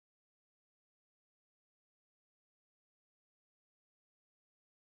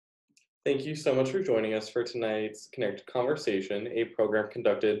Thank you so much for joining us for tonight's Connect Conversation, a program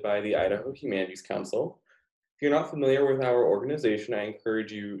conducted by the Idaho Humanities Council. If you're not familiar with our organization, I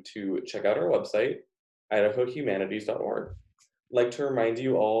encourage you to check out our website, idahohumanities.org. I'd like to remind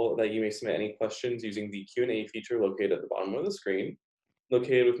you all that you may submit any questions using the Q&A feature located at the bottom of the screen.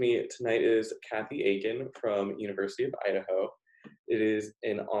 Located with me tonight is Kathy Aiken from University of Idaho. It is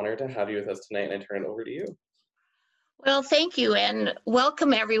an honor to have you with us tonight, and I turn it over to you. Well, thank you and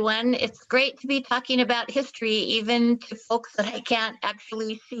welcome everyone. It's great to be talking about history, even to folks that I can't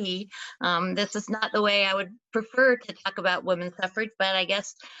actually see. This is not the way I would prefer to talk about women's suffrage, but I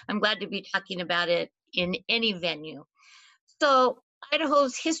guess I'm glad to be talking about it in any venue. So,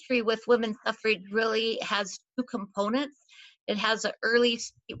 Idaho's history with women's suffrage really has two components. It has an early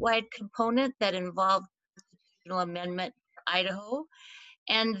statewide component that involved constitutional amendment for Idaho,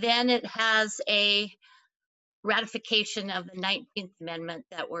 and then it has a ratification of the 19th Amendment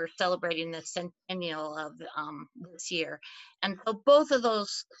that we're celebrating the centennial of this year. And so both of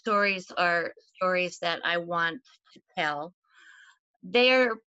those stories are stories that I want to tell.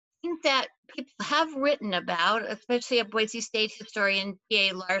 They're things that people have written about, especially a Boise State historian,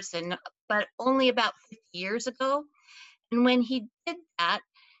 T.A. Larson, but only about 50 years ago. And when he did that,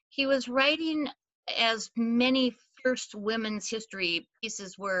 he was writing, as many first women's history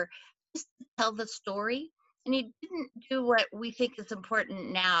pieces were, just to tell the story. And he didn't do what we think is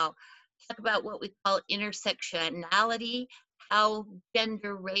important now, talk about what we call intersectionality, how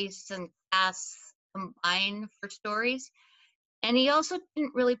gender, race, and class combine for stories. And he also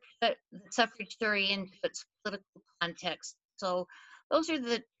didn't really put the suffrage story into its political context. So those are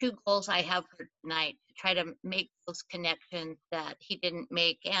the two goals I have for tonight, to try to make those connections that he didn't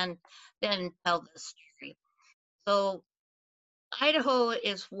make and then tell the story. So Idaho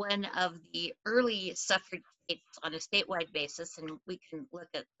is one of the early suffrage states on a statewide basis, and we can look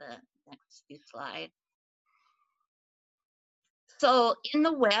at the next few slides. So in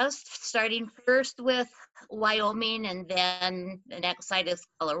the West, starting first with Wyoming, and then the next side is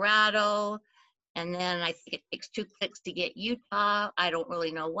Colorado, and then I think it takes 2 clicks to get Utah. I don't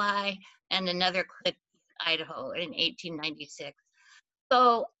really know why, and another click to get Idaho in 1896.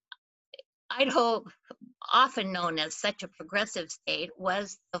 So Idaho, often known as such a progressive state,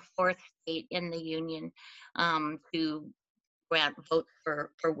 was the fourth state in the Union to grant votes for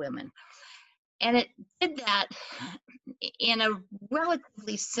women. And it did that in a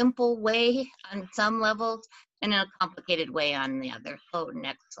relatively simple way on some levels and in a complicated way on the other. So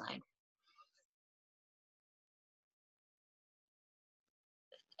next slide.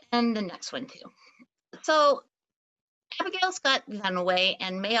 And the next one too. So Abigail Scott Duniway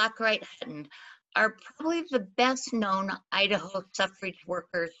and Mayock Wright Hutton are probably the best known Idaho suffrage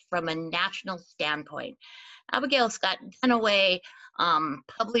workers from a national standpoint. Abigail Scott Duniway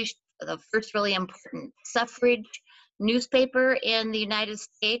published the first really important suffrage newspaper in the United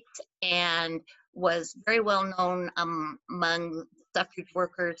States and was very well known among suffrage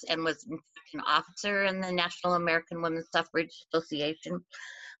workers, and was an officer in the National American Women's Suffrage Association.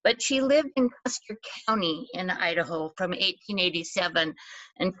 But she lived in Custer County in Idaho from 1887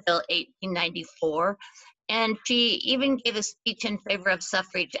 until 1894. And she even gave a speech in favor of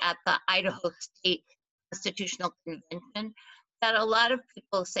suffrage at the Idaho State Constitutional Convention that a lot of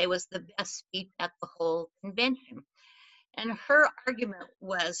people say was the best speech at the whole convention. And her argument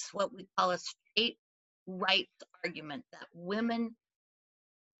was what we call a state rights argument, that women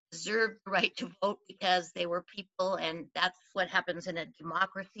deserved the right to vote because they were people, and that's what happens in a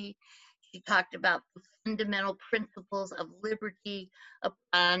democracy. She talked about the fundamental principles of liberty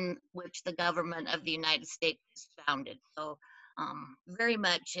upon which the government of the United States is founded. So very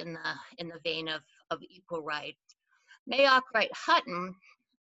much in the vein of equal rights. Mayock Wright Hutton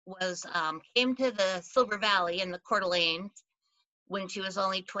was came to the Silver Valley in the Coeur d'Alenes when she was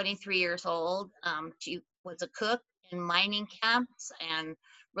only 23 years old. She was a cook in mining camps and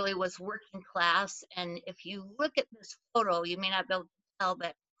really was working class. And if you look at this photo, you may not be able to tell,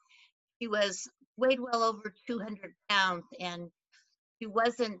 but she weighed well over 200 pounds, and she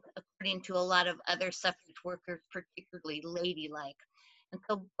wasn't, according to a lot of other suffrage workers, particularly ladylike. And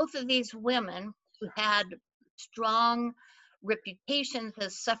so both of these women who had strong reputations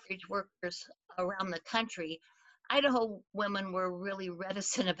as suffrage workers around the country, Idaho women were really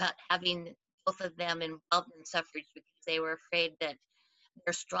reticent about having both of them involved in suffrage because they were afraid that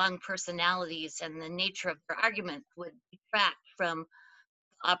their strong personalities and the nature of their arguments would detract from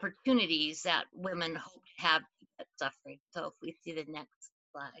opportunities that women hope to have to get suffrage. So if we see the next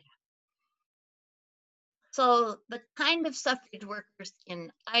slide. So the kind of suffrage workers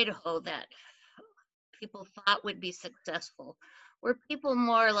in Idaho that people thought would be successful were people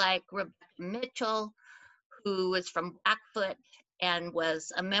more like Rebecca Mitchell, who was from Blackfoot and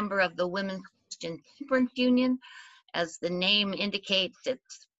was a member of the Women's Christian Temperance Union. As the name indicates,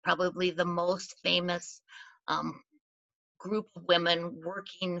 it's probably the most famous group of women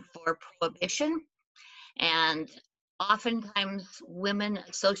working for prohibition. And oftentimes women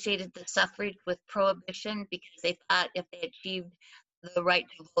associated the suffrage with prohibition because they thought if they achieved the right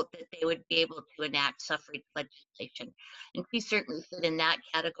to vote that they would be able to enact suffrage legislation. And she certainly fit in that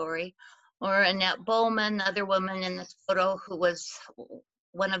category. Or Annette Bowman, another woman in this photo who was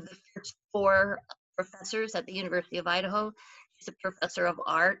one of the first 4 professors at the University of Idaho. She's a professor of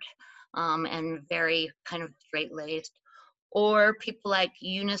art and very kind of straight-laced. Or people like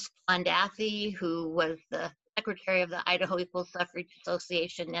Eunice Pondathy, who was the secretary of the Idaho Equal Suffrage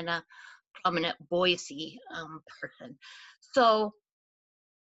Association and a prominent Boise person. So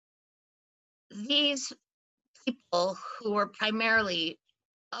these people who were primarily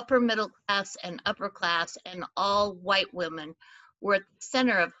upper middle class and upper class and all white women were at the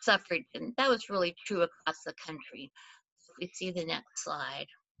center of suffrage, and that was really true across the country. So if we see the next slide.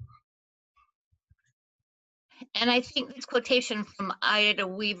 And I think this quotation from Ida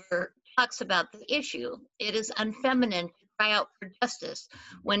Weaver talks about the issue. It is unfeminine to cry out for justice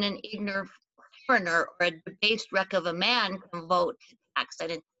when an ignorant foreigner or a debased wreck of a man can vote to tax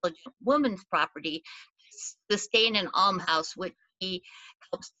an intelligent woman's property, sustain an almshouse which he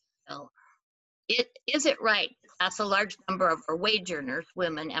helps to fill. Is it right to class a large number of our wage earners,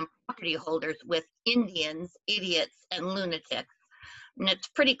 women, and property holders with Indians, idiots, and lunatics? And it's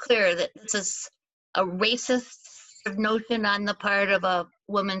pretty clear that this is a racist notion on the part of a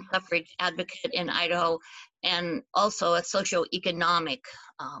woman suffrage advocate in Idaho, and also a socioeconomic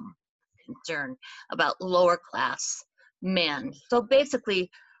concern about lower class men. So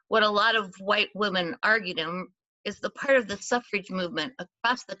basically, what a lot of white women argued is the part of the suffrage movement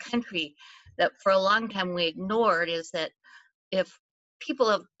across the country that for a long time we ignored, is that if people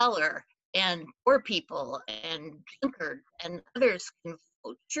of color and poor people and drunkards and others can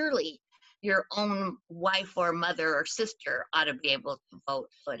vote, surely your own wife or mother or sister ought to be able to vote.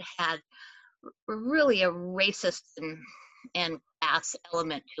 So it had really a racist and class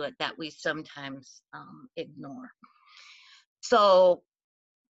element to it that we sometimes ignore. So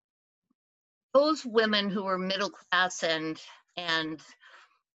those women who were middle class and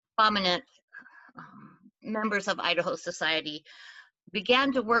prominent members of Idaho society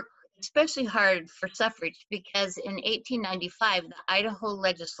began to work especially hard for suffrage because in 1895, the Idaho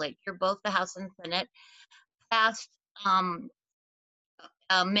legislature, both the House and Senate, passed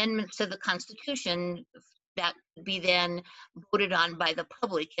amendments to the Constitution that could be then voted on by the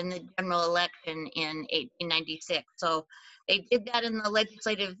public in the general election in 1896. So they did that in the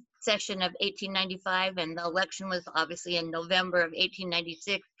legislative session of 1895, and the election was obviously in November of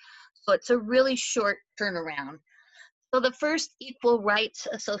 1896. So it's a really short turnaround. So the first Equal Rights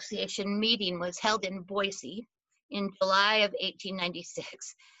Association meeting was held in Boise in July of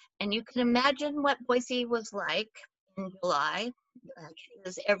 1896. And you can imagine what Boise was like in July. It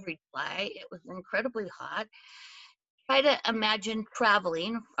was every July. It was incredibly hot. Try to imagine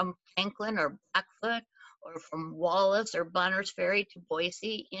traveling from Franklin or Blackfoot or from Wallace or Bonners Ferry to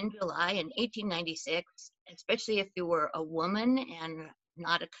Boise in July in 1896, especially if you were a woman and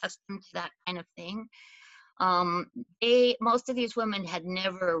not accustomed to that kind of thing. Most of these women had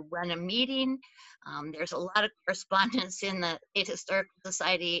never run a meeting. There's a lot of correspondence in the State Historical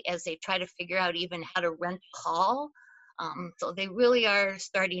Society as they try to figure out even how to rent a hall. So they really are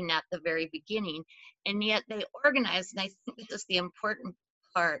starting at the very beginning, and yet they organized, and I think this is the important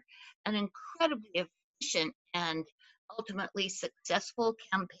part, an incredibly efficient and ultimately successful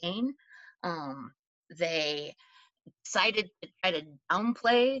campaign. They decided to try to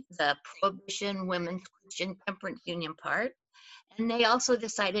downplay the prohibition Women's Christian Temperance Union part, and they also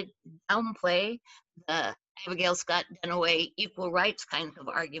decided to downplay the Abigail Scott Duniway equal rights kinds of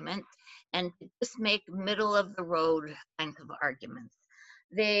arguments and to just make middle of the road kinds of arguments.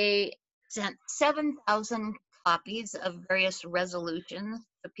 They sent 7,000 copies of various resolutions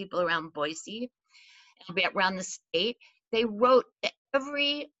to people around Boise and around the state. They wrote to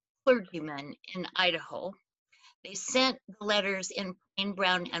every clergyman in Idaho. They sent the letters in plain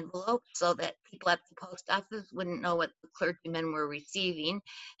brown envelopes so that people at the post office wouldn't know what the clergymen were receiving,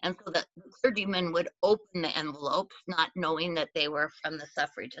 and so that the clergymen would open the envelopes, not knowing that they were from the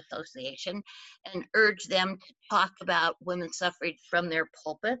Suffrage Association, and urge them to talk about women's suffrage from their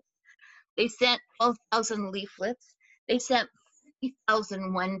pulpits. They sent 12,000 leaflets. They sent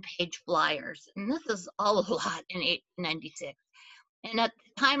 50,000 one-page flyers, and this is all a lot in 1896. And at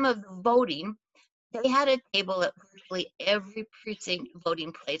the time of the voting, they had a table at virtually every precinct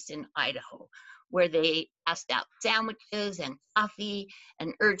voting place in Idaho where they passed out sandwiches and coffee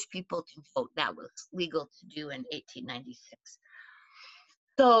and urged people to vote. That was legal to do in 1896.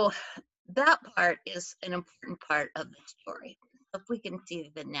 So that part is an important part of the story. If we can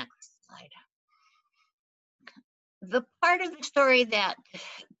see the next slide. The part of the story that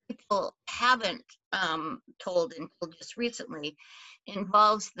people haven't told until just recently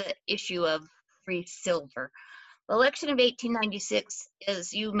involves the issue of free silver. The election of 1896,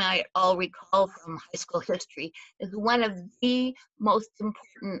 as you might all recall from high school history, is one of the most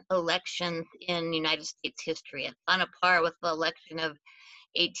important elections in United States history. It's on a par with the election of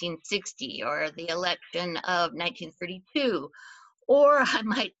 1860 or the election of 1932, or I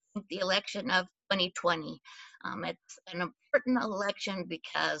might think the election of 2020. It's an important election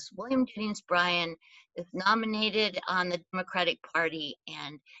because William Jennings Bryan is nominated on the Democratic Party,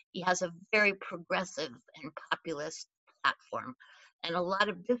 and he has a very progressive and populist platform. And a lot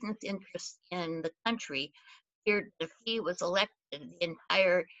of business interests in the country feared that if he was elected, the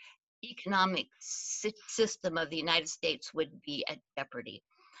entire economic system of the United States would be at jeopardy.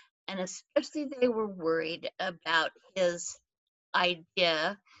 And especially they were worried about his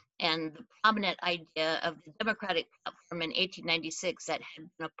idea and the prominent idea of the Democratic platform in 1896 that had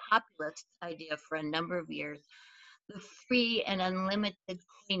been a populist idea for a number of years, the free and unlimited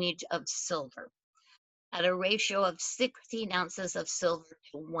coinage of silver at a ratio of 16 ounces of silver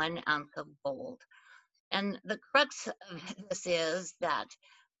to 1 ounce of gold. And the crux of this is that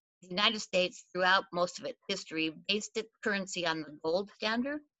the United States, throughout most of its history, based its currency on the gold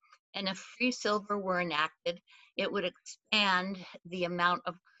standard. And if free silver were enacted, it would expand the amount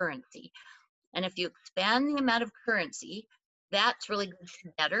of currency. And if you expand the amount of currency, that's really good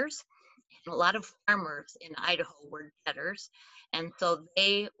for debtors. And a lot of farmers in Idaho were debtors. And so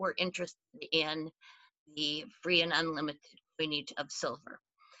they were interested in the free and unlimited coinage of silver.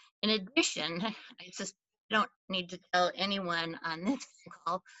 In addition, I just don't need to tell anyone on this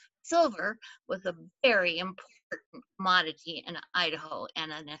call, silver was a very important commodity in Idaho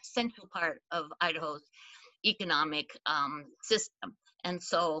and an essential part of Idaho's economic system. And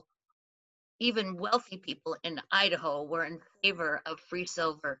so even wealthy people in Idaho were in favor of free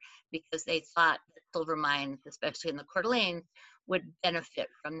silver because they thought that silver mines, especially in the Coeur d'Alene, would benefit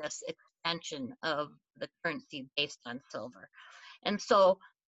from this expansion of the currency based on silver. And so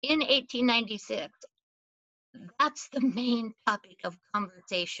in 1896, that's the main topic of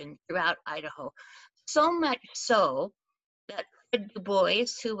conversation throughout Idaho. So much so that Fred Du Bois,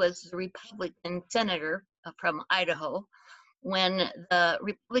 who was the Republican senator from Idaho, when the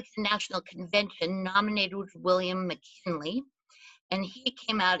Republican National Convention nominated William McKinley, and he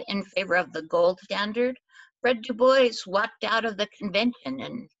came out in favor of the gold standard, Fred Du Bois walked out of the convention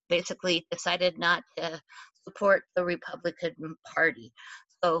and basically decided not to support the Republican Party.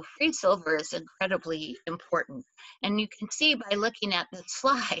 So free silver is incredibly important. And you can see by looking at this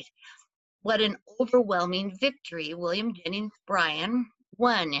slide what an overwhelming victory William Jennings Bryan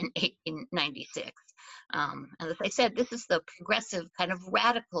won in 1896. And as I said, this is the progressive kind of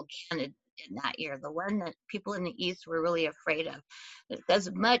radical candidate in that year, the one that people in the East were really afraid of. It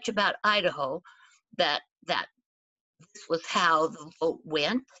says much about Idaho that this was how the vote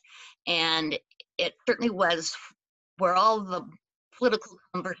went, and it certainly was where all the political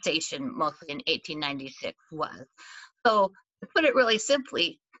conversation, mostly in 1896, was. So to put it really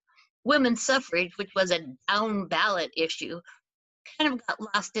simply, women's suffrage, which was a down ballot issue, kind of got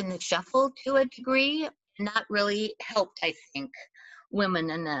lost in the shuffle to a degree, and that really helped, I think, women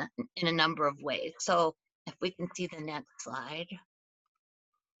in a number of ways. So if we can see the next slide.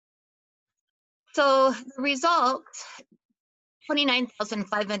 So the results,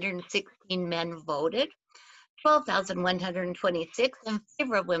 29,516 men voted, 12,126 in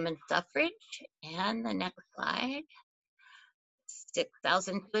favor of women's suffrage. And the next slide,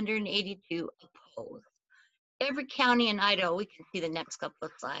 6,282 opposed. Every county in Idaho, we can see the next couple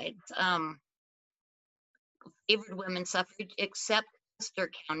of slides, favored women's suffrage except Custer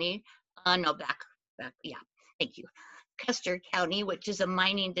County. No, back, yeah, thank you. Custer County, which is a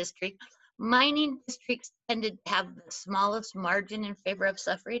mining district. Mining districts tended to have the smallest margin in favor of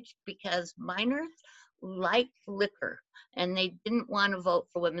suffrage because miners liked liquor and they didn't want to vote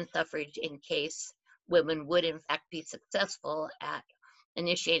for women's suffrage in case women would in fact be successful at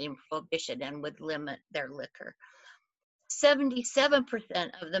initiating prohibition and would limit their liquor.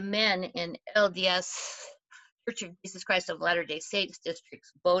 77% of the men in LDS Church of Jesus Christ of Latter-day Saints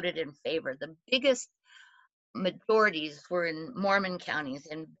districts voted in favor. The biggest majorities were in Mormon counties,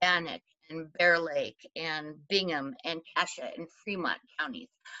 in Bannock and Bear Lake and Bingham and Cassia and Fremont counties.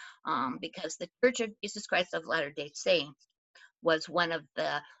 because the Church of Jesus Christ of Latter-day Saints was one of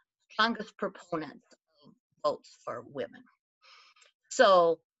the strongest proponents of votes for women.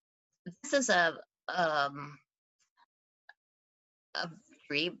 So this is um, a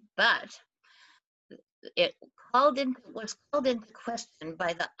victory, but it was called into question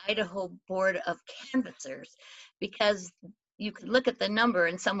by the Idaho Board of Canvassers, because you could look at the number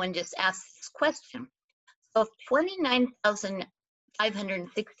and someone just asked this question. So if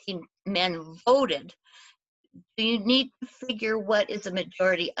 29,516 men voted, do you need to figure what is a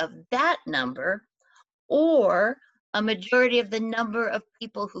majority of that number, or a majority of the number of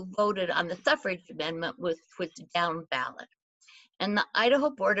people who voted on the suffrage amendment, which was down ballot? And the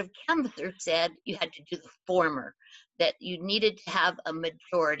Idaho Board of Canvassers said you had to do the former, that you needed to have a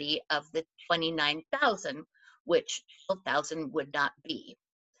majority of the 29,000, which 12,000 would not be.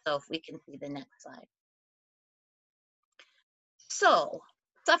 So if we can see the next slide. So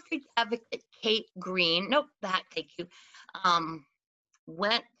suffrage advocate Kate Green, nope, thank you,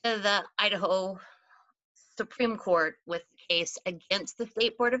 went to the Idaho Supreme Court with the case against the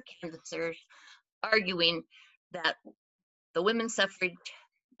State Board of Canvassers, arguing that the women's suffrage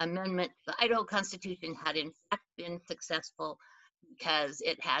amendment to the Idaho Constitution had in fact been successful because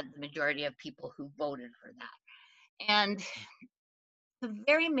it had the majority of people who voted for that. And to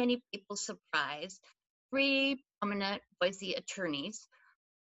very many people's surprise, 3 prominent Boise attorneys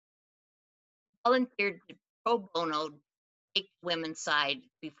volunteered to pro bono take women's side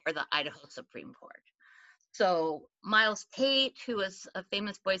before the Idaho Supreme Court. So Miles Tate, who was a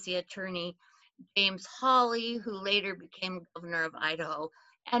famous Boise attorney, James Hawley, who later became governor of Idaho,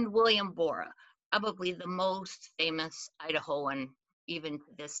 and William Borah, probably the most famous Idahoan even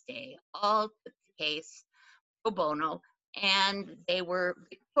to this day, all took the case pro bono, and they were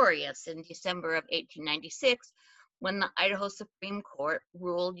victorious in December of 1896 when the Idaho Supreme Court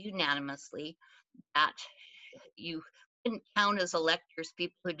ruled unanimously that you didn't count as electors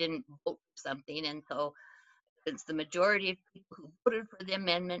people who didn't vote for something, and so since the majority of people who voted for the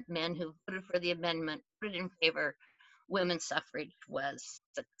amendment, men who voted for the amendment, voted in favor, women's suffrage was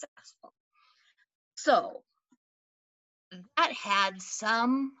successful. So that had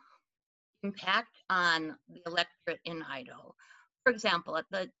some impact on the electorate in Idaho. For example, at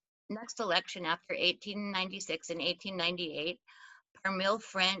the next election after 1896 and 1898, Parmille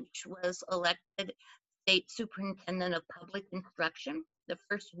French was elected state superintendent of public instruction, the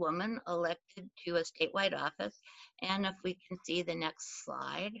first woman elected to a statewide office. And if we can see the next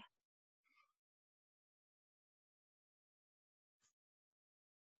slide.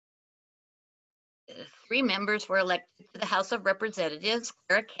 3 members were elected to the House of Representatives: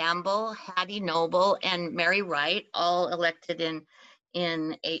 Clara Campbell, Hattie Noble, and Mary Wright, all elected in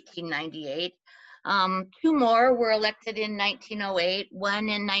 1898. 2 more were elected in 1908, one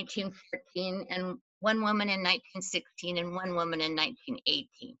in 1914, and 1 woman in 1916, and 1 woman in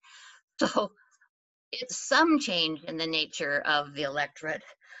 1918. So it's some change in the nature of the electorate,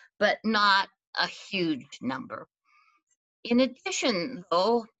 but not a huge number. In addition,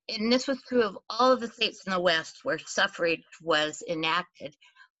 though, and this was true of all of the states in the West where suffrage was enacted,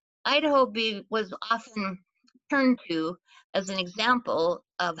 Idaho was often turned to as an example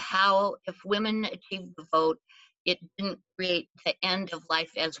of how, if women achieved the vote, it didn't create the end of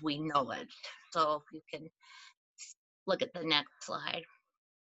life as we know it. So if you can look at the next slide.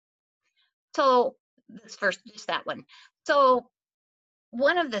 So this first, just that one. So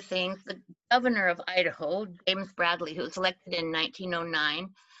one of the things, the governor of Idaho, James Bradley, who was elected in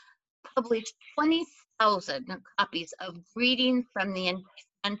 1909, published 20,000 copies of greetings from the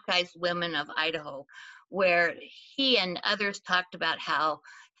enfranchised women of Idaho, where he and others talked about how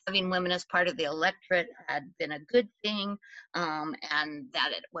having women as part of the electorate had been a good thing, and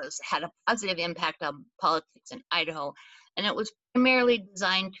that it had a positive impact on politics in Idaho. And it was primarily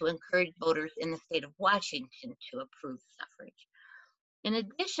designed to encourage voters in the state of Washington to approve suffrage. In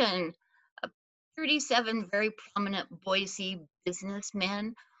addition, 37 very prominent Boise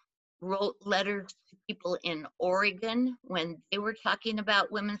businessmen wrote letters to people in Oregon when they were talking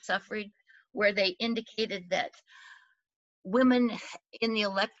about women's suffrage, where they indicated that women in the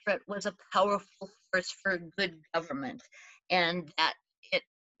electorate was a powerful force for good government, and that it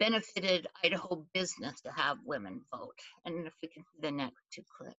benefited Idaho business to have women vote. And if we can see the next 2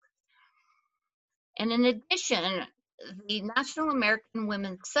 clicks. And in addition, the National American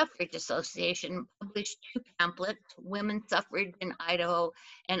Women's Suffrage Association published 2 pamphlets, Women's Suffrage in Idaho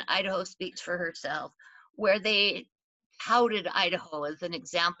and Idaho Speaks for Herself, where they touted Idaho as an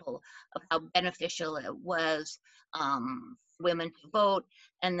example of how beneficial it was for women to vote,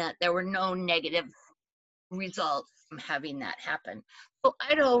 and that there were no negative results from having that happen. So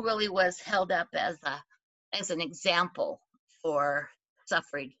Idaho really was held up as an example for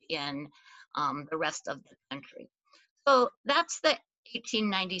suffrage in the rest of the country. So that's the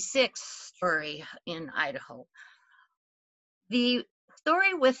 1896 story in Idaho. The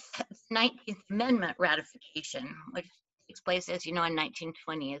story with the 19th Amendment ratification, which takes place, as you know, in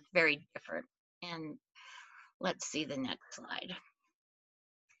 1920, is very different. And let's see the next slide.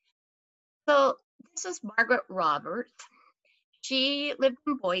 So this is Margaret Roberts. She lived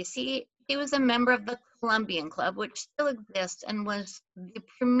in Boise. She was a member of the Columbian Club, which still exists and was the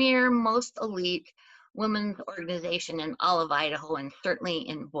premier, most elite women's organization in all of Idaho and certainly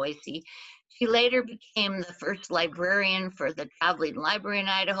in Boise. She later became the first librarian for the Traveling Library in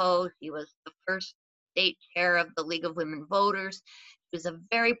Idaho. She was the first state chair of the League of Women Voters. She was a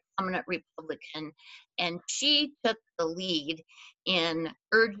very prominent Republican, and she took the lead in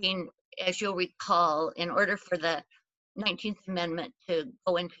urging, as you'll recall, in order for the 19th Amendment to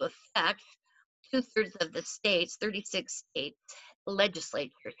go into effect, 2/3 of the states, 36 states,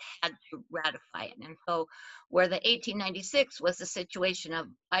 legislatures had to ratify it. And so where the 1896 was a situation of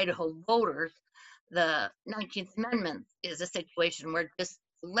Idaho voters, the 19th Amendment is a situation where this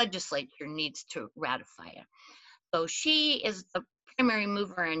legislature needs to ratify it. So she is the primary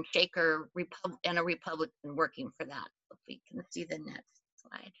mover and shaker and a Republican working for that. If we can see the next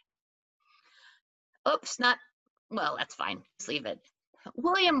slide. Oops, not, well, that's fine, just leave it.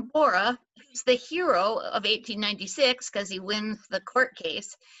 William Borah, who's the hero of 1896 because he wins the court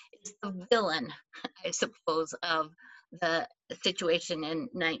case, is the villain, I suppose, of the situation in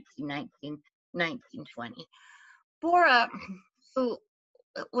 1919, 1920. Borah, who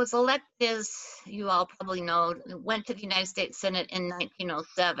was elected, as you all probably know, went to the United States Senate in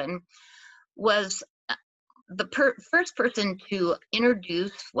 1907, was the first person to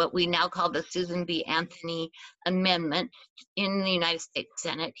introduce what we now call the Susan B. Anthony Amendment in the United States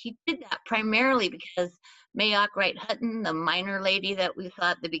Senate. He did that primarily because May Arkwright Hutton, the miner lady that we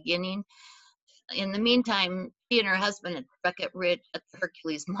saw at the beginning, in the meantime, she and her husband had struck it rich at the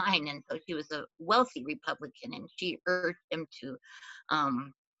Hercules mine, and so she was a wealthy Republican, and she urged him to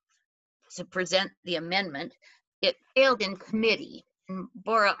present the amendment. It failed in committee, and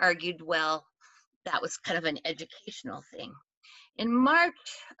Borah argued, well, that was kind of an educational thing. In March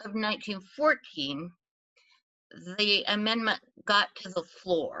of 1914, the amendment got to the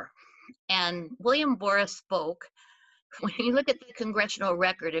floor, and William Borah spoke. When you look at the congressional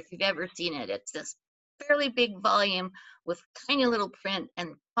record, if you've ever seen it, it's this fairly big volume with tiny little print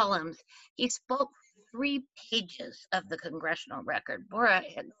and columns. He spoke 3 pages of the congressional record. Borah,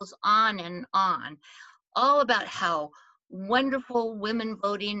 it goes on and on, all about how wonderful women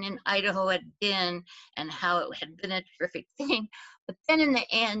voting in Idaho had been and how it had been a terrific thing. But then in the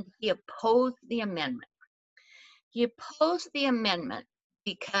end, he opposed the amendment. He opposed the amendment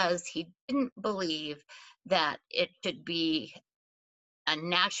because he didn't believe that it should be a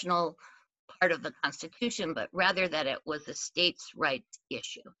national part of the Constitution, but rather that it was a states' rights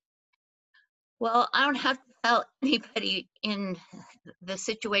issue. Well, I don't have to tell anybody in the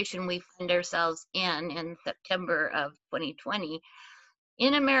situation we find ourselves in September of 2020.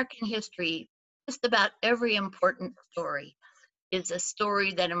 In American history, just about every important story is a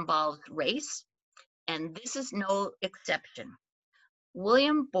story that involves race, and this is no exception.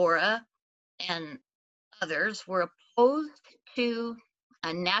 William Borah and others were opposed to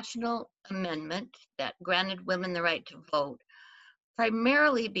a national amendment that granted women the right to vote,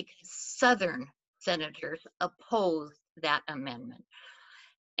 primarily because Southern senators opposed that amendment.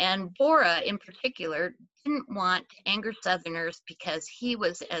 And Borah, in particular, didn't want to anger Southerners because he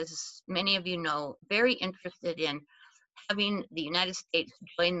was, as many of you know, very interested in having the United States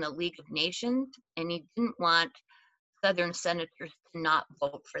join the League of Nations, and he didn't want Southern senators to not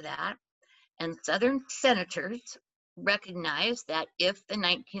vote for that. And Southern senators recognized that if the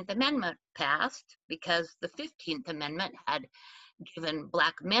 19th Amendment passed, because the 15th Amendment had given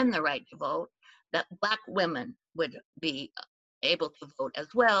Black men the right to vote, that Black women would be able to vote as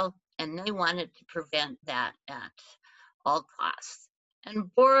well, and they wanted to prevent that at all costs.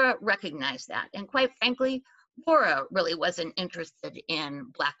 And Borah recognized that, and quite frankly, Borah really wasn't interested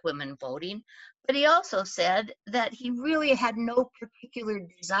in Black women voting, but he also said that he really had no particular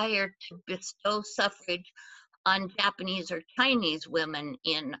desire to bestow suffrage on Japanese or Chinese women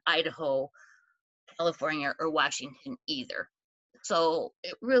in Idaho, California, or Washington either. So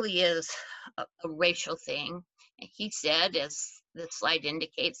it really is a racial thing. And he said, as the slide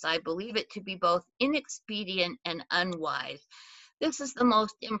indicates, I believe it to be both inexpedient and unwise. This is the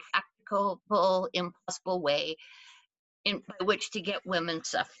most impracticable, impossible way by which to get women's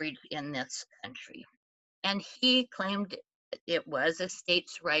suffrage in this country. And he claimed it was a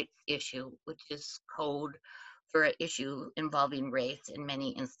states' rights issue, which is code for an issue involving race in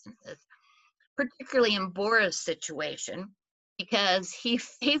many instances, particularly in Bora's situation, because he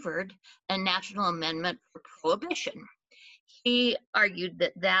favored a national amendment for prohibition. He argued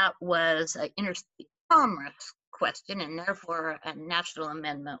that that was an interstate commerce question, and therefore a national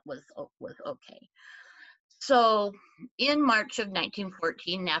amendment was okay. So in March of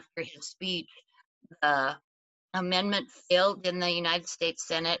 1914, after his speech, the amendment failed in the United States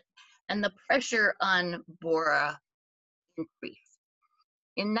Senate, and the pressure on Bora increased.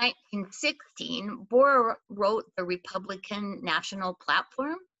 In 1916, Bora wrote the Republican National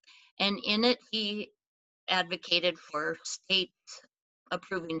Platform, and in it he advocated for states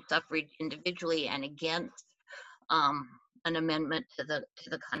approving suffrage individually and against an amendment to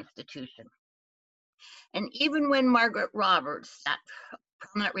the Constitution. And even when Margaret Roberts, that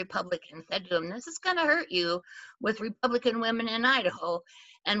prominent Republican, said to him, "This is going to hurt you with Republican women in Idaho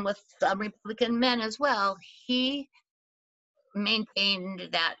and with some Republican men as well," he maintained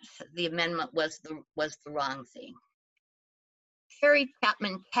that the amendment was the wrong thing. Harry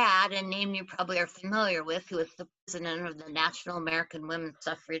Chapman Catt, a name you probably are familiar with, who is the president of the National American Women's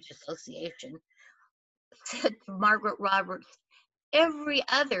Suffrage Association, said to Margaret Roberts, every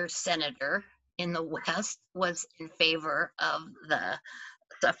other senator in the West was in favor of the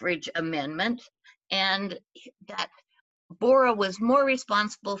suffrage amendment, and that Bora was more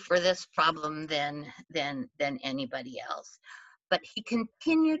responsible for this problem than anybody else. But he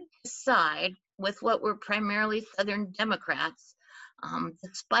continued to side with what were primarily Southern Democrats,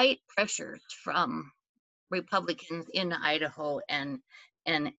 despite pressures from Republicans in Idaho and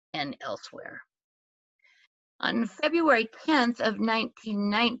elsewhere. On February 10th of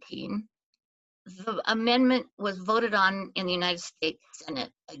 1919, the amendment was voted on in the United States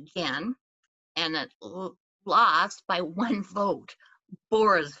Senate again, and it lost by one vote,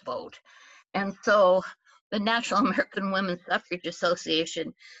 Bora's vote. And so the National American Women's Suffrage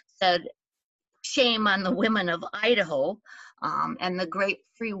Association said, shame on the women of Idaho and the Great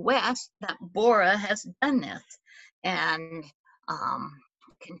Free West that Bora has done this, and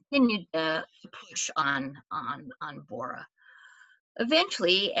continued to push on Bora.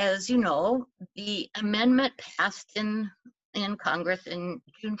 Eventually, as you know, the amendment passed in Congress in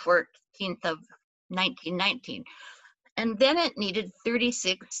June 14th of 1919, and then it needed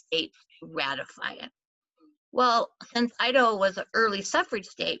 36 states to ratify it. Well, since Idaho was an early suffrage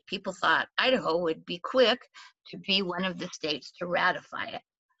state, people thought Idaho would be quick to be one of the states to ratify it.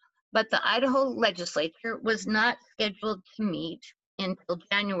 But the Idaho legislature was not scheduled to meet until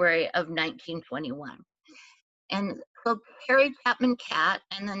January of 1921. And so Harry Chapman Catt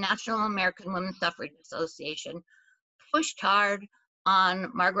and the National American Women's Suffrage Association pushed hard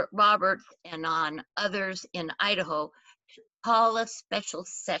on Margaret Roberts and on others in Idaho to call a special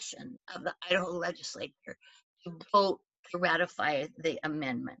session of the Idaho legislature to vote to ratify the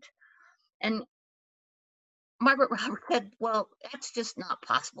amendment. And Margaret Roberts said, well, that's just not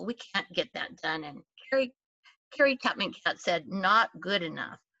possible. We can't get that done. And Harry Chapman Catt said, not good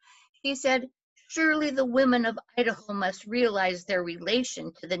enough. He said, surely the women of Idaho must realize their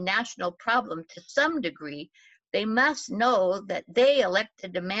relation to the national problem to some degree. They must know that they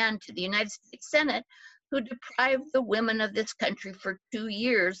elected a man to the United States Senate who deprived the women of this country for 2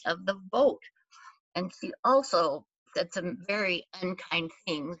 years of the vote. And she also said some very unkind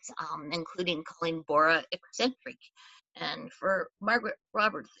things, including calling Bora eccentric. And for Margaret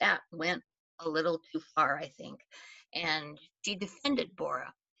Roberts, that went a little too far, I think. And she defended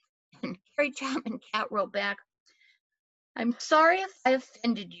Bora. And Harry Chapman Catt wrote back, I'm sorry if I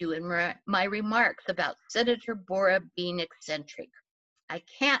offended you in my remarks about Senator Bora being eccentric. I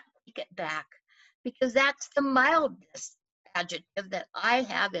can't take it back because that's the mildest adjective that I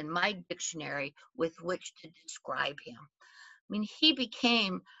have in my dictionary with which to describe him. I mean, he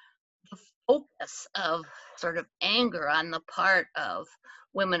became the focus of sort of anger on the part of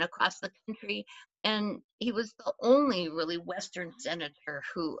women across the country, and he was the only really Western senator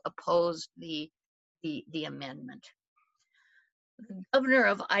who opposed the amendment. The governor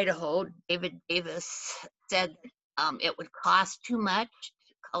of Idaho, David Davis, said it would cost too much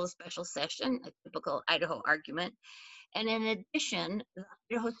to call a special session, a typical Idaho argument. And in addition, the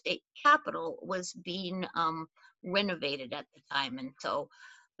Idaho State Capitol was being renovated at the time. And so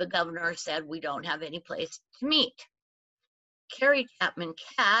the governor said, we don't have any place to meet. Harry Chapman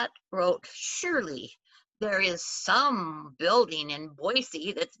Catt wrote, surely there is some building in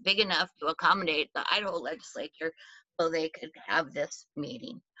Boise that's big enough to accommodate the Idaho legislature so they could have this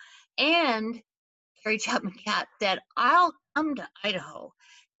meeting. And Harry Chapman Catt said, I'll come to Idaho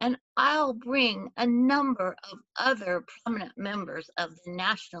and I'll bring a number of other prominent members of the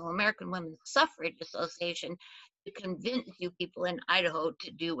National American Women's Suffrage Association to convince you people in Idaho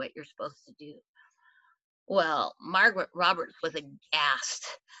to do what you're supposed to do. Well, Margaret Roberts was aghast.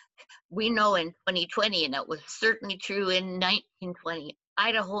 We know in 2020, and it was certainly true in 1920,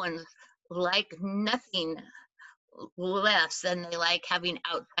 Idahoans like nothing less than they like having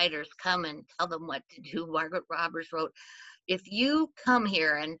outsiders come and tell them what to do. Margaret Roberts wrote, "If you come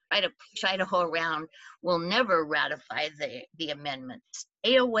here and try to push Idaho around, we'll never ratify the amendment.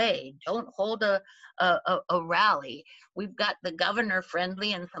 Stay away. Don't hold a rally. We've got the governor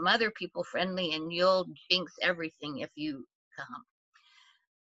friendly and some other people friendly, and you'll jinx everything if you come."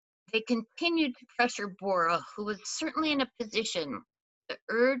 They continued to pressure Bora, who was certainly in a position to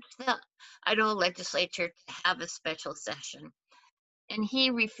urge the Idaho legislature to have a special session. And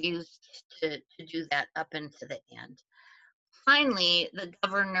he refused to do that up until the end. Finally, the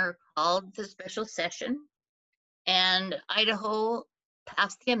governor called the special session, and Idaho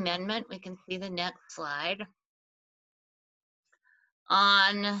passed the amendment. We can see the next slide.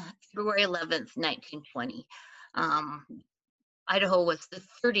 On February 11th, 1920. Idaho was the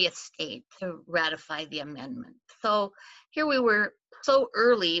 30th state to ratify the amendment. So here we were so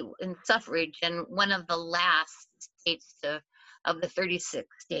early in suffrage, and one of the last states of the 36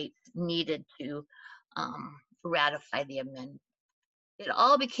 states needed to ratify the amendment. It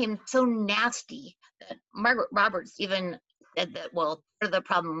all became so nasty that Margaret Roberts even said that, well, part of the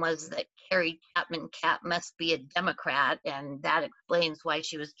problem was that Carrie Chapman Catt must be a Democrat, and that explains why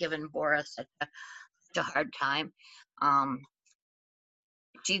she was giving Boris such a hard time.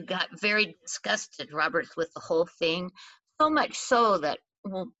 She got very disgusted, Roberts, with the whole thing, so much so that,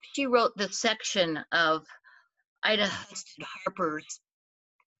 well, she wrote this section of Ida Husted Harper's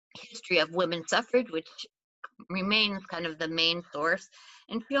History of Women's Suffrage, which remains kind of the main source,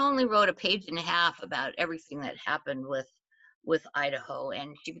 and she only wrote a page and a half about everything that happened with Idaho,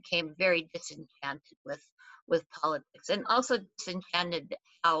 and she became very disenchanted with politics, and also disenchanted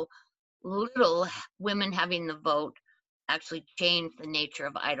how little women having the vote actually changed the nature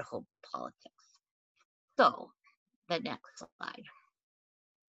of Idaho politics. So, the next slide.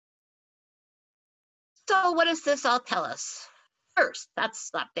 So what does this all tell us? First, let's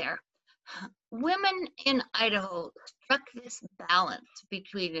stop there. Women in Idaho struck this balance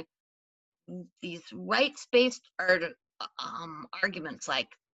between these rights-based arguments like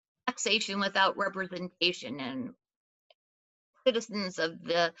taxation without representation and citizens of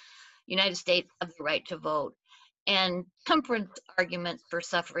the United States have the right to vote, and temperance arguments for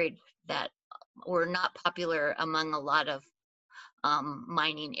suffrage that were not popular among a lot of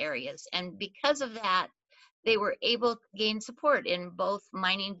mining areas. And because of that, they were able to gain support in both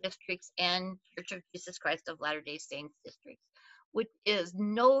mining districts and Church of Jesus Christ of Latter-day Saints districts, which is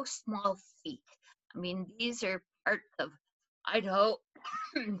no small feat. I mean, these are parts of Idaho,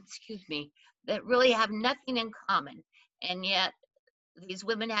 excuse me, that really have nothing in common. And yet these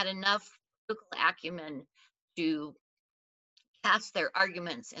women had enough political acumen to cast their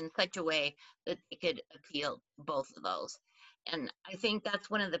arguments in such a way that they could appeal to both of those. And I think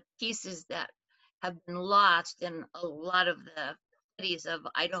that's one of the pieces that have been lost in a lot of the studies of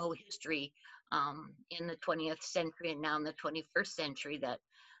Idaho history in the 20th century and now in the 21st century, that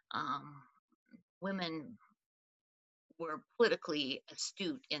women were politically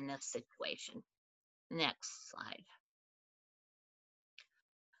astute in this situation. Next slide.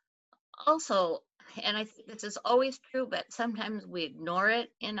 Also, and I think this is always true, but sometimes we ignore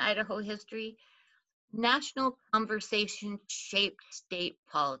it in Idaho history, national conversation shaped state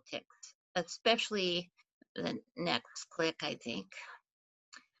politics, especially the next click, I think.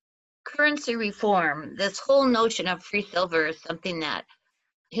 Currency reform, this whole notion of free silver is something that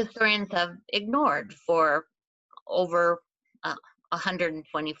historians have ignored for over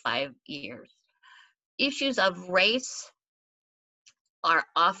 125 years. Issues of race are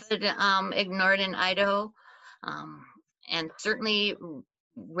often ignored in Idaho, and certainly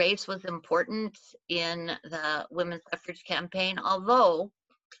race was important in the women's suffrage campaign, although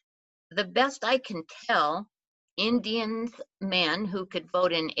the best I can tell, Indians men who could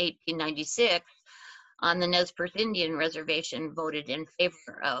vote in 1896 on the Nez Perce Indian Reservation voted in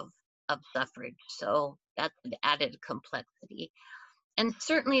favor of suffrage, so that's an added complexity. And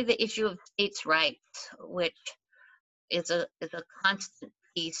certainly the issue of states' rights, which is a constant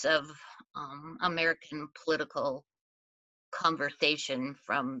piece of American political conversation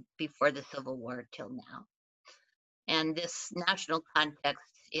from before the Civil War till now. And this national context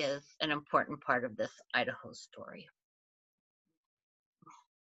is an important part of this Idaho story.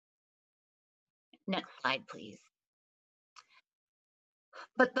 Next slide, please.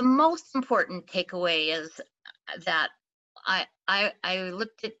 But the most important takeaway is that I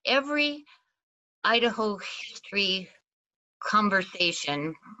looked at every Idaho history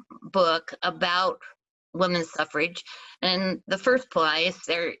conversation book about women's suffrage. And the first place,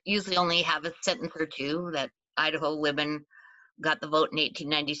 they usually only have a sentence or two that Idaho women got the vote in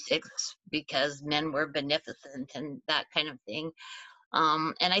 1896 because men were beneficent and that kind of thing.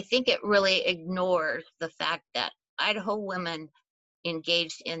 And I think it really ignores the fact that Idaho women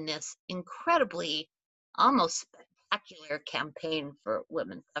engaged in this incredibly, almost spectacular campaign for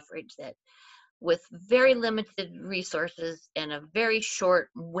women's suffrage that with very limited resources and a very short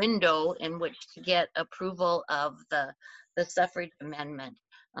window in which to get approval of the suffrage amendment,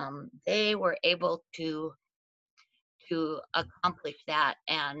 they were able to accomplish that,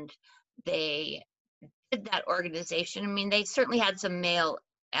 and they did that organization. I mean, they certainly had some male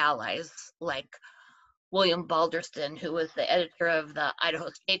allies like William Balderston, who was the editor of the Idaho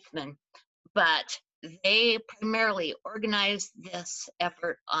Statesman, but they primarily organized this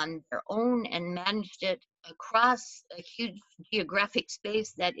effort on their own and managed it across a huge geographic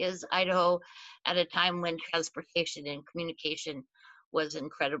space that is Idaho at a time when transportation and communication was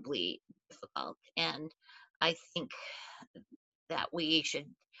incredibly difficult. And I think that we should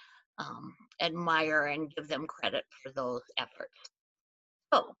admire and give them credit for those efforts.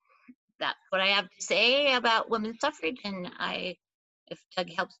 So that's what I have to say about women's suffrage, and if Doug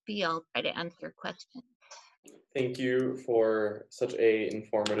helps me, I'll try to answer questions. Thank you for such a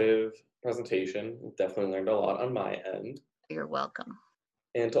informative presentation. Definitely learned a lot on my end. You're welcome.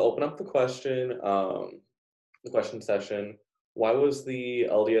 And to open up the question session, why was the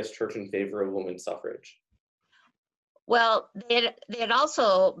LDS Church in favor of women's suffrage? Well, they had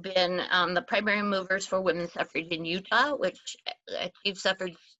also been the primary movers for women's suffrage in Utah, which achieved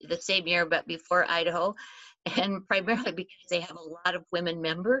suffrage the same year, but before Idaho, and primarily because they have a lot of women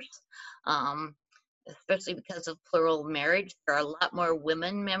members, especially because of plural marriage. There are a lot more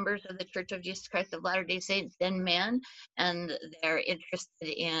women members of the Church of Jesus Christ of Latter-day Saints than men, and they're interested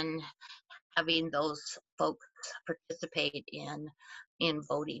in having those folks participate in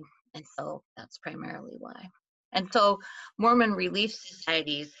voting, and so that's primarily why. And so Mormon relief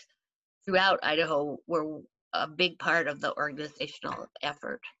societies throughout Idaho were a big part of the organizational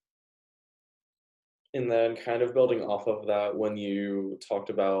effort. And then kind of building off of that, when you talked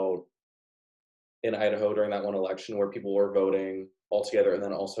about in Idaho during that one election where people were voting altogether and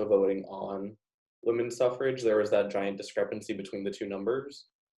then also voting on women's suffrage, there was that giant discrepancy between the two numbers.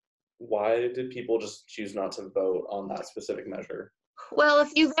 Why did people just choose not to vote on that specific measure? Well,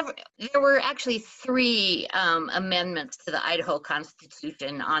 there were actually three amendments to the Idaho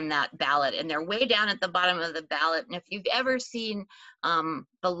Constitution on that ballot, and they're way down at the bottom of the ballot. And if you've ever seen the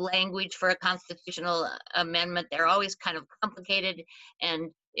language for a constitutional amendment, they're always kind of complicated,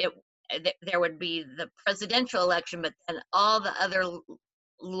 and there would be the presidential election, but then all the other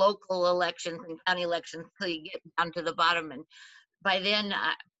local elections and county elections until you get down to the bottom. And by then,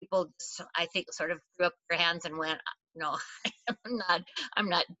 people, I think, sort of threw up their hands and went, no, I'm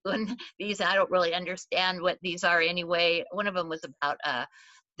not doing these. I don't really understand what these are anyway. One of them was about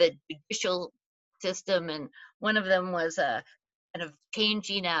the judicial system, and one of them was kind of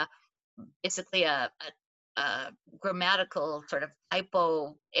changing basically a grammatical sort of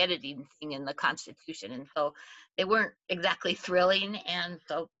typo editing thing in the Constitution. And so they weren't exactly thrilling, and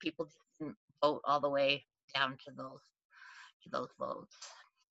so people didn't vote all the way down to those votes.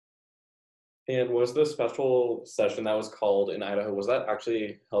 And was the special session that was called in Idaho, was that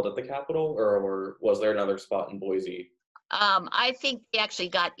actually held at the Capitol, or was there another spot in Boise? I think they actually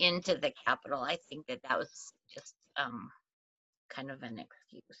got into the Capitol. I think that was just kind of an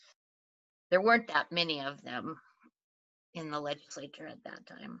excuse. There weren't that many of them in the legislature at that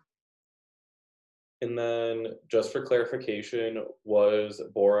time. And then, just for clarification, was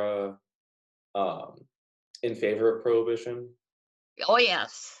Bora in favor of prohibition? Oh,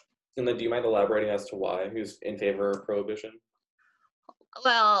 yes. And then, do you mind elaborating as to why who's in favor of prohibition?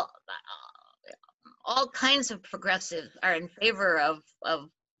 Well, all kinds of progressives are in favor of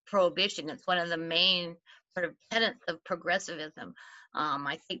prohibition. It's one of the main sort of tenets of progressivism.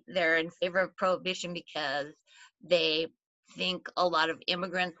 I think they're in favor of prohibition because they think a lot of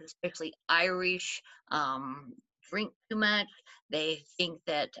immigrants, especially Irish, drink too much. They think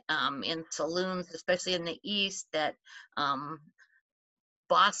that in saloons, especially in the East, that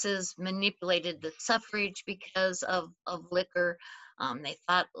bosses manipulated the suffrage because of liquor. They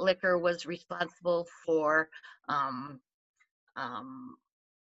thought liquor was responsible for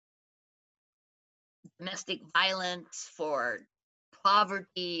domestic violence, for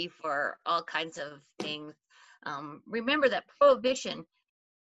poverty, for all kinds of things. Remember that prohibition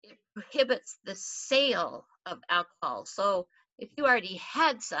it prohibits the sale of alcohol. So if you already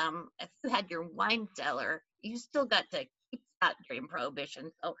had some, if you had your wine cellar, you still got to keep that during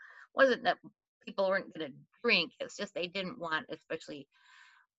Prohibition. So it wasn't that people weren't going to drink, it's just they didn't want, especially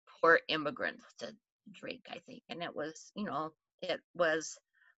poor immigrants, to drink, I think. And it was, it was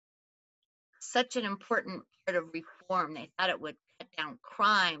such an important part of reform. They thought it would cut down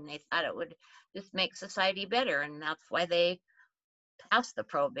crime. They thought it would just make society better. And that's why they passed the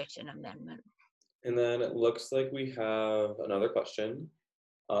Prohibition Amendment. And then it looks like we have another question.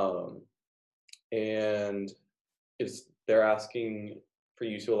 Um, and they're asking for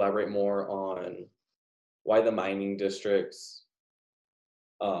you to elaborate more on why the mining districts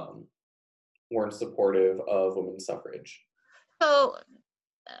um, weren't supportive of women's suffrage So,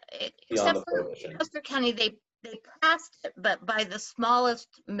 beyond except the for prohibition. Custer County, they passed it, but by the smallest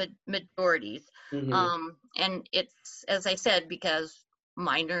majorities. Hmm. And it's, as I said, because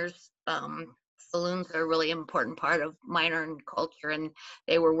miners, saloons are a really important part of miner culture, and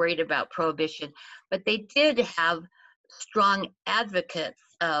they were worried about prohibition. But they did have strong advocates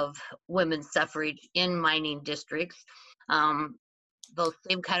of women's suffrage in mining districts. Um, those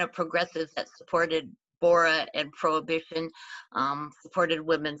same kind of progressives that supported Bora and Prohibition supported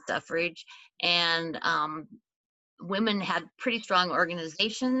women's suffrage, and women had pretty strong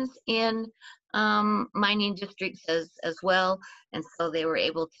organizations in mining districts as well, and so they were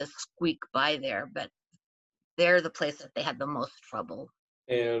able to squeak by there. But they're the place that they had the most trouble.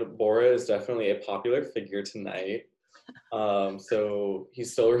 And Bora is definitely a popular figure tonight. So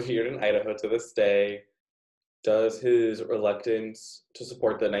he's still revered in Idaho to this day. Does his reluctance to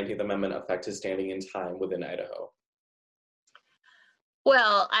support the 19th Amendment affect his standing in time within Idaho?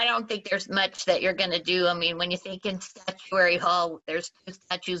 Well, I don't think there's much that you're going to do. I mean, when you think in Statuary Hall, there's two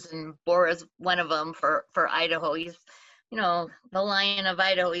statues, and Bora's one of them for Idaho. He's, the Lion of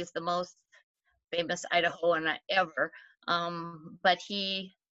Idaho. He's the most famous Idahoan ever. But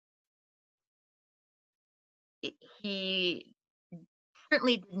he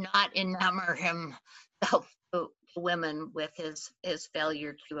certainly did not enamor himself to women with his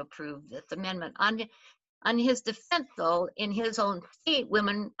failure to approve this amendment. On his defense, though, in his own state,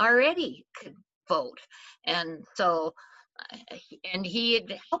 women already could vote, and so, and he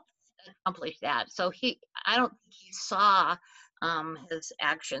had helped accomplish that. So I don't think he saw his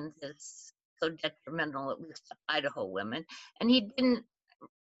actions as so detrimental, at least to Idaho women, and he didn't.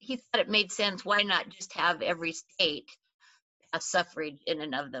 He thought it made sense. Why not just have every state pass suffrage in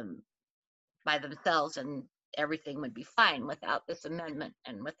and of them by themselves, and everything would be fine without this amendment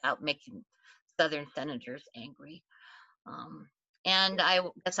and without making Southern senators angry. Um, and I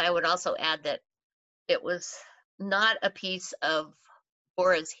guess I would also add that it was not a piece of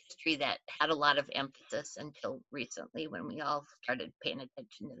Bora's history that had a lot of emphasis until recently, when we all started paying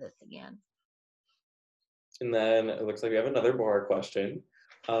attention to this again. And then it looks like we have another Bora question.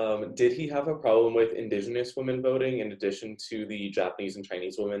 Did he have a problem with indigenous women voting in addition to the Japanese and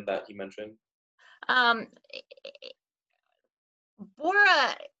Chinese women that he mentioned? Um,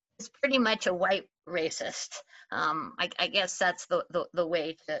 Bora is pretty much a white racist. I guess that's the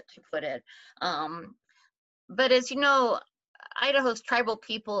way to put it. But as you know, Idaho's tribal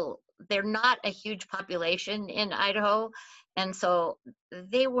people, they're not a huge population in Idaho, and so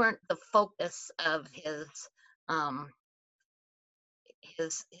they weren't the focus of um,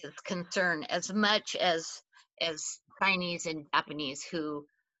 his concern as much as Chinese and Japanese, who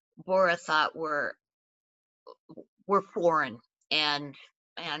Bora thought were foreign and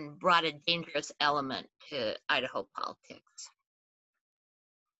brought a dangerous element to Idaho politics.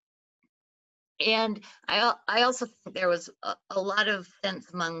 And I also think there was a lot of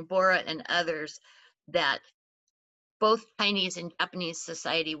sense among Bora and others that both Chinese and Japanese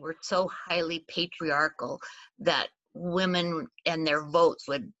society were so highly patriarchal that women and their votes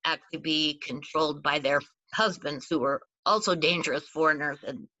would actually be controlled by their husbands, who were also dangerous foreigners,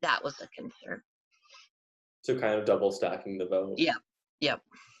 and that was a concern. So kind of double stacking the vote. Yeah, yep.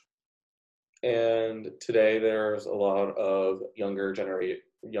 And today there's a lot of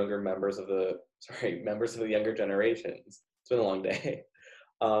members of the younger generations. It's been a long day.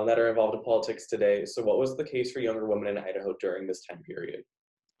 That are involved in politics today. So what was the case for younger women in Idaho during this time period?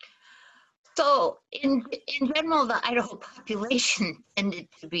 So in general, the Idaho population tended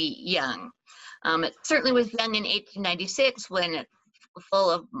to be young. It certainly was young in 1896, when it's full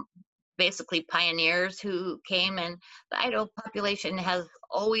of basically pioneers who came, and the Idaho population has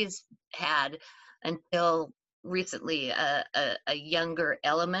always had, until recently, a younger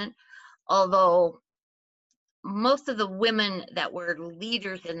element. Although most of the women that were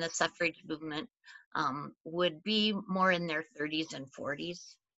leaders in the suffrage movement would be more in their 30s and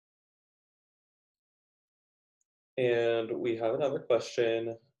 40s. And we have another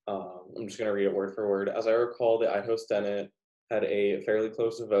question. I'm just going to read it word for word. As I recall, the Idaho Senate had a fairly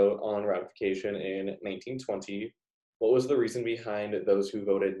close vote on ratification in 1920. What was the reason behind those who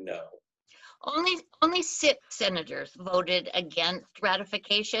voted no? Only 6 senators voted against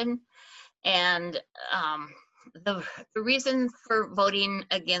ratification, and um, the reason for voting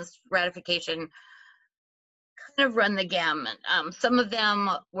against ratification kind of run the gamut. Some of them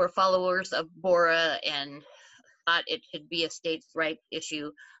were followers of Bora and thought it should be a states' rights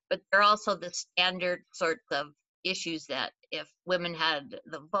issue, but they're also the standard sorts of issues that if women had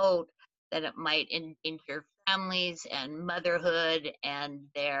the vote, that it might endanger families and motherhood and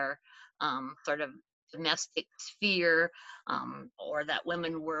their sort of domestic sphere, or that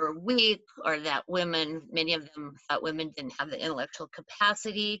women were weak, or that many of them thought women didn't have the intellectual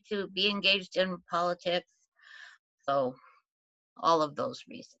capacity to be engaged in politics. So all of those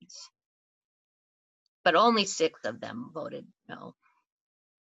reasons. But only 6 of them voted no.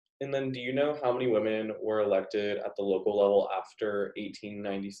 And then, do you know how many women were elected at the local level after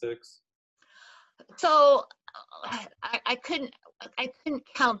 1896? So I couldn't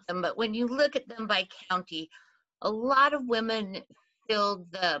count them, but when you look at them by county, a lot of women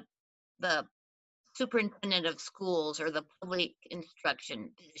filled the superintendent of schools or the public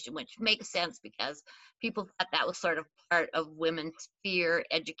instruction position, which makes sense because people thought that was sort of part of women's sphere,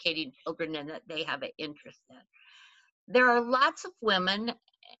 educating children, and that they have an interest in. There are lots of women,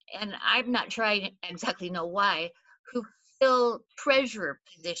 and I'm not sure I exactly know why, who fill treasurer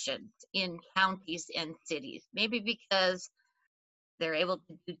positions in counties and cities. Maybe because they're able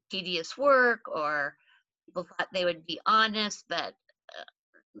to do tedious work, or people thought they would be honest, but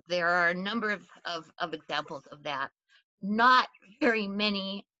there are a number of examples of that. Not very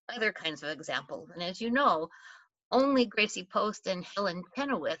many other kinds of examples. And as you know, only Gracie Post and Helen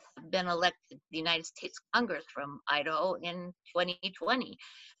Chenoweth have been elected to the United States Congress from Idaho in 2020.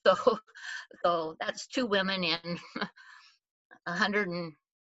 So, so that's 2 women in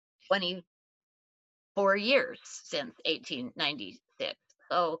 124 years since 1896.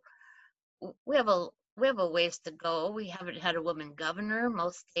 So we have a ways to go. We haven't had a woman governor.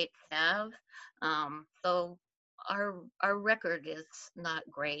 Most states have. So our record is not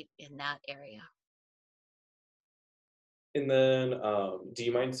great in that area. And then, do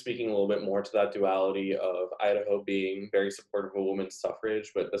you mind speaking a little bit more to that duality of Idaho being very supportive of women's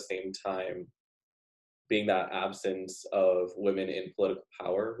suffrage, but at the same time being that absence of women in political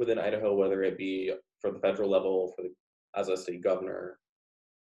power within Idaho, whether it be for the federal level, as a state governor?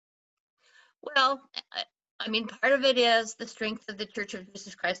 Well, I mean, part of it is the strength of the Church of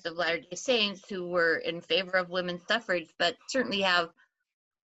Jesus Christ of Latter-day Saints, who were in favor of women's suffrage, but certainly have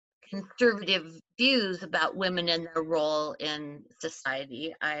conservative views about women and their role in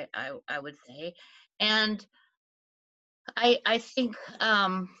society, I would say. And I think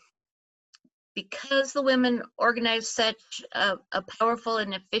because the women organized such a powerful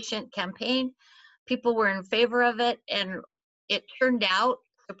and efficient campaign, people were in favor of it. And it turned out,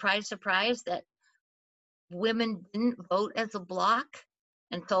 surprise, surprise, that women didn't vote as a block.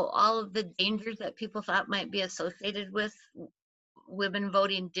 And so all of the dangers that people thought might be associated with women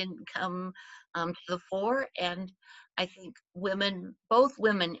voting didn't come to the fore. And I think both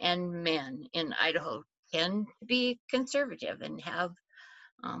women and men in Idaho tend to be conservative and have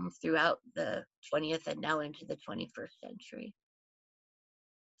throughout the 20th and now into the 21st century.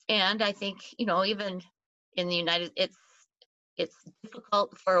 And I think, even in the it's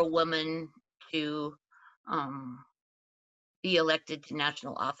difficult for a woman to be elected to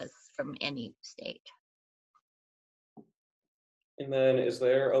national office from any state. And then, is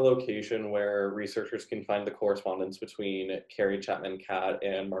there a location where researchers can find the correspondence between Carrie Chapman Catt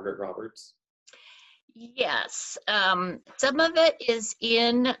and Margaret Roberts? Yes, some of it is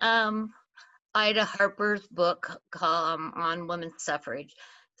in Ida Harper's book on women's suffrage.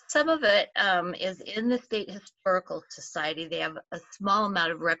 Some of it is in the State Historical Society. They have a small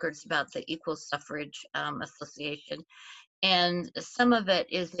amount of records about the Equal Suffrage Association, and some of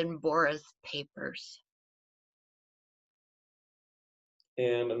it is in Bora's papers.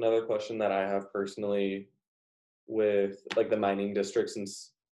 And another question that I have personally with like the mining districts,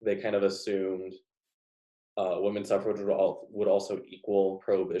 since they kind of assumed women's suffrage would also equal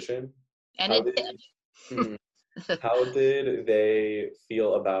prohibition. And How it did did. mhm. How did they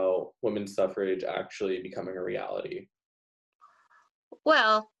feel about women's suffrage actually becoming a reality?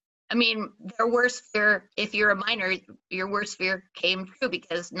 Well, I mean, their worst fear, if you're a minor, your worst fear came true,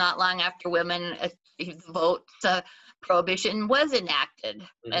 because not long after women achieved the vote, prohibition was enacted.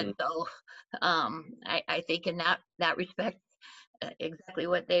 Mhm. And so I think in that respect, exactly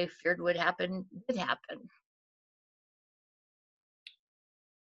what they feared would happen did happen.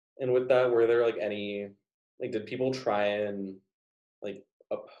 And with that, were there like any, like, did people try and like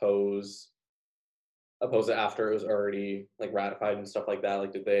oppose oppose it after it was already like ratified and stuff like that?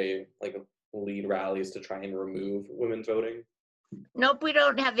 Like, did they like lead rallies to try and remove women's voting? Nope, we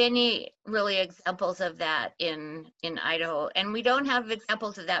don't have any really examples of that in Idaho, and we don't have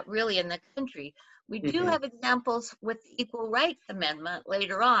examples of that really in the country. We do Hmm. have examples with the Equal Rights Amendment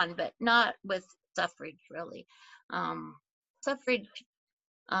later on, but not with suffrage really. Um, Suffrage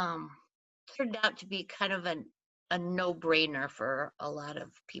um, turned out to be kind of a no-brainer for a lot of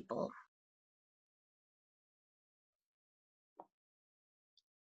people.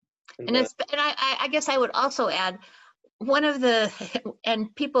 And And then, I guess I would also add one of the,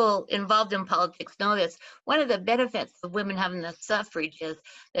 and people involved in politics know this, one of the benefits of women having the suffrage is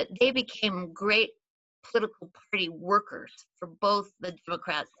that they became great political party workers for both the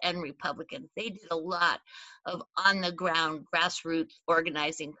Democrats and Republicans. They did a lot of on the ground grassroots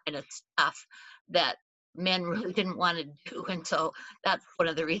organizing kind of stuff that men really didn't want to do. And so that's one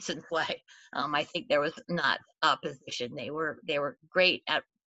of the reasons why I think there was not opposition. They were great at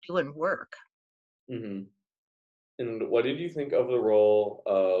doing work. mhm. And what did you think of the role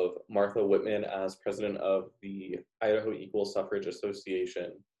of Martha Whitman as president of the Idaho Equal Suffrage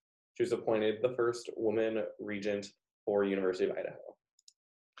Association? She was appointed the first woman regent for University of Idaho.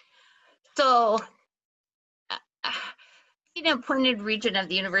 So being appointed regent of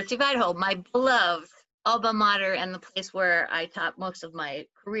the University of Idaho, my beloved alma mater and the place where I taught most of my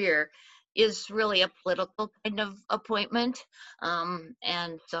career, is really a political kind of appointment.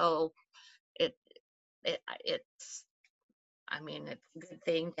 And so it, it's, I mean, it's a good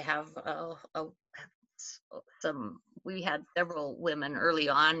thing to have some. We had several women early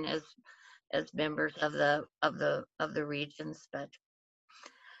on as members of the regions, but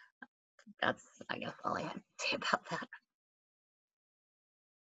that's, I guess, all I had to say about that.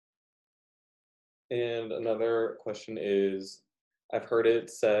 And another question is, I've heard it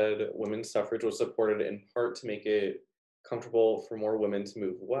said women's suffrage was supported in part to make it comfortable for more women to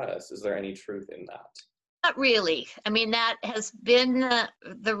move west. Is there any truth in that? Not really. I mean, that has been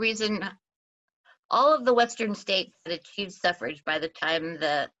the reason all of the Western states had achieved suffrage by the time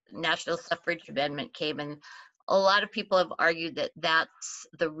the National Suffrage Amendment came. And a lot of people have argued that that's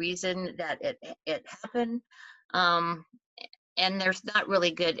the reason that it happened. Um, and there's not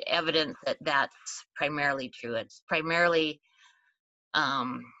really good evidence that that's primarily true. It's primarily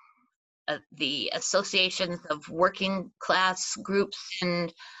um, the associations of working class groups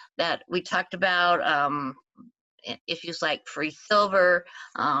and that we talked about, issues like free silver,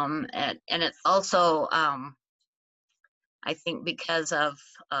 and it's also, I think, because of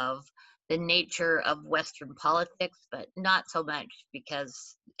the nature of Western politics, but not so much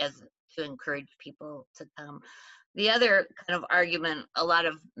because as to encourage people to come. The other kind of argument a lot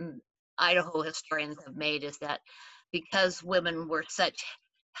of Idaho historians have made is that because women were such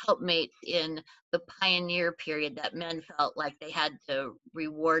helpmates in the pioneer period, that men felt like they had to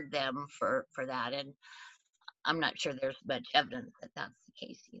reward them for that. And I'm not sure there's much evidence that that's the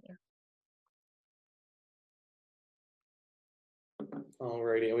case either.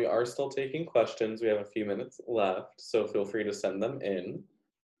 Alrighty, and we are still taking questions. We have a few minutes left, so feel free to send them in.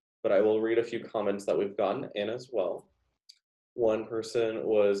 But I will read a few comments that we've gotten in as well. One person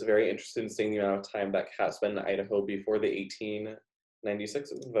was very interested in seeing the amount of time that cats spent in Idaho before the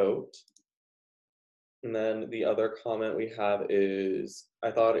 1896 vote. And then the other comment we have is, I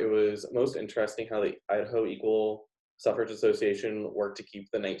thought it was most interesting how the Idaho Equal Suffrage Association worked to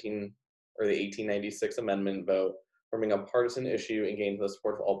keep the 1896 amendment vote from being a partisan issue and gain the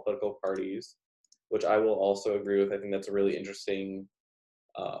support of all political parties, which I will also agree with. I think that's a really interesting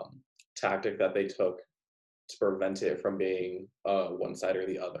tactic that they took to prevent it from being one side or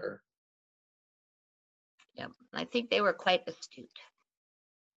the other. Yeah, I think they were quite astute.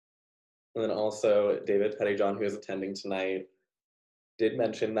 And then also David Pettyjohn, who is attending tonight, did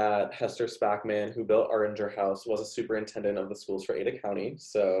mention that Hester Spackman, who built Arringer House, was a superintendent of the schools for Ada County.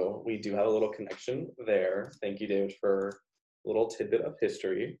 So we do have a little connection there. Thank you, David, for a little tidbit of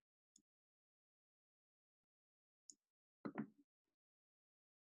history.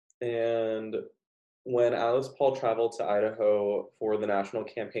 And when Alice Paul traveled to Idaho for the national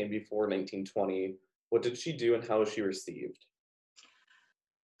campaign before 1920, what did she do and how was she received?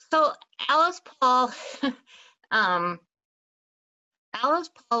 So Alice Paul, um, Alice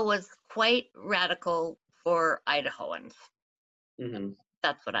Paul was quite radical for Idahoans. Mm-hmm.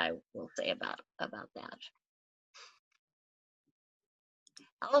 That's what I will say about that.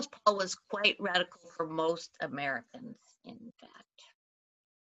 Alice Paul was quite radical for most Americans, in fact.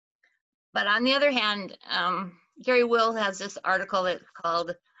 But on the other hand, Gary Will has this article that's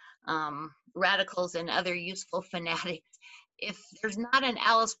called radicals and other useful fanatics. If there's not an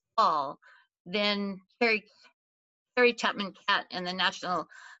Alice Paul, then Harry Chapman Catt and the National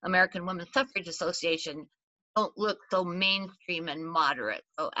American Women's Suffrage Association don't look so mainstream and moderate.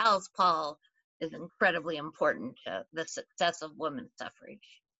 So Alice Paul is incredibly important to the success of women's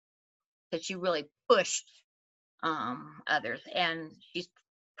suffrage, because she really pushed others, and she's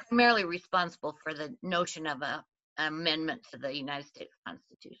primarily responsible for the notion of an amendment to the United States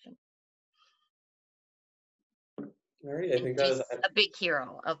Constitution. Alrighty, I think that She's is a big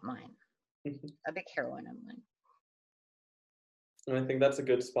hero of mine, a big heroine of mine. and I think that's a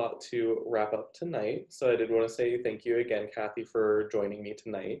good spot to wrap up tonight. So I did want to say thank you again, Kathy, for joining me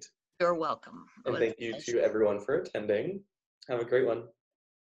tonight. You're welcome. And thank you to everyone for attending. Have a great one.